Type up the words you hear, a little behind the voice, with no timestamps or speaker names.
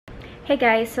Hey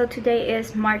guys, so today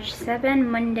is March 7,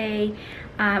 Monday.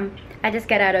 I just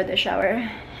got out of the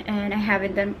shower and I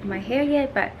haven't done my hair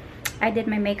yet, but I did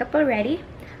my makeup already.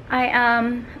 I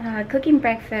am cooking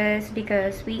breakfast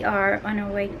because we are on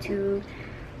our way to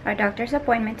our doctor's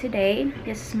appointment today.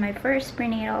 This is my first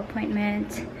prenatal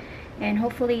appointment and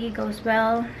hopefully it goes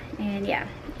well. And yeah,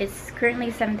 it's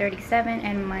currently 7:37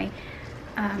 and my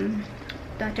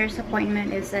doctor's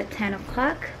appointment is at 10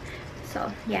 o'clock. So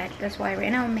yeah, that's why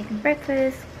right now I'm making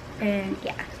breakfast, and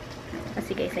yeah, I'll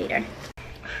see you guys later.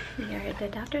 We are at the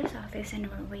doctor's office and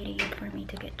we're waiting for me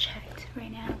to get checked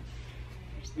right now.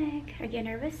 There's Nick. Are you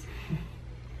nervous?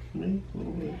 Me? A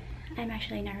little bit. I'm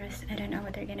actually nervous. I don't know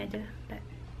what they're gonna do, but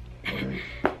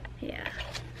yeah.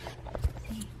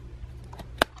 See.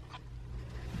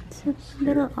 It's a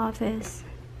little office.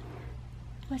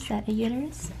 What's that, a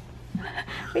uterus?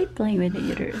 Are you playing with the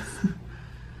uterus?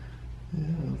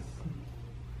 Yeah.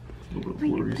 Are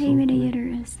you playing with the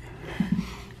uterus?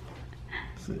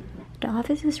 The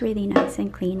office is really nice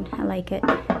and clean. I like it.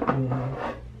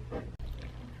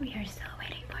 We are still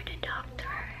waiting for the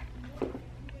doctor.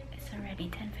 It's already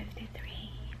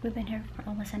 10:53. We've been here for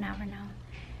almost an hour now.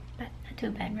 But not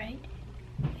too bad, right?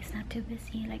 It's not too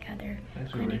busy like other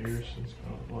clinics. Here since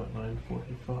what,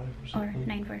 9:45 or something? Or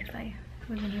 9:45.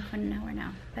 We've been here for an hour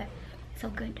now, but it's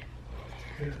all good.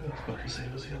 Yeah, I was about to say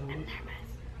it was the other one. I'm nervous.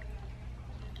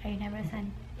 Are you nervous,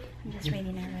 son? I'm just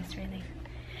really nervous, really.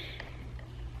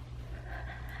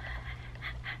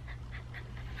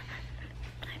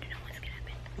 I don't know what's gonna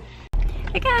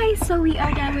happen. Hey guys, so we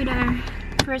are done with our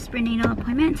first prenatal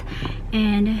appointment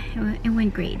and it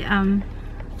went great.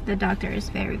 The doctor is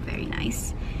very, very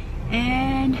nice.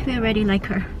 And we already like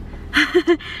her.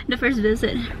 The first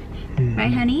visit.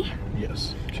 Right, honey?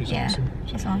 Yes, she's awesome.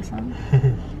 She's awesome.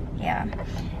 Yeah,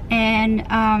 and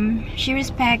she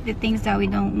respects the things that we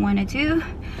don't want to do.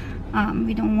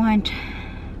 We don't want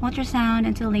ultrasound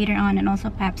until later on, and also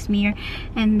pap smear.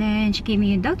 And then she gave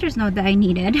me a doctor's note that I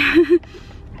needed.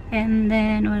 And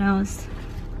then what else?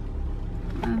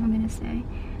 I'm gonna say,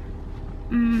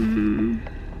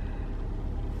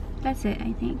 that's it,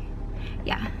 I think.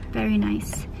 Yeah, very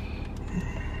nice.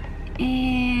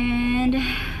 And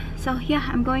so yeah,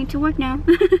 I'm going to work now.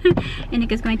 And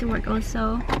Nick is going to work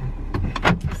also.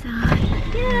 So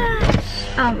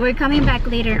yeah, we're coming back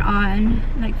later on,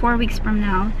 like 4 weeks from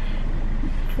now,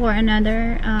 for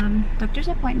another doctor's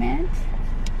appointment.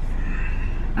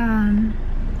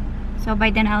 So by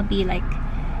then I'll be like,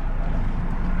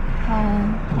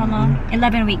 how long?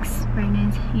 11 weeks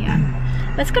pregnant. Yeah,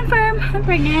 let's confirm I'm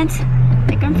pregnant.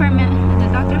 I confirm it at the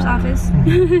doctor's office.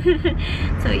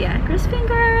 So yeah, cross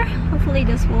finger. Hopefully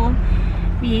this will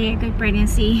be a good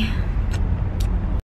pregnancy.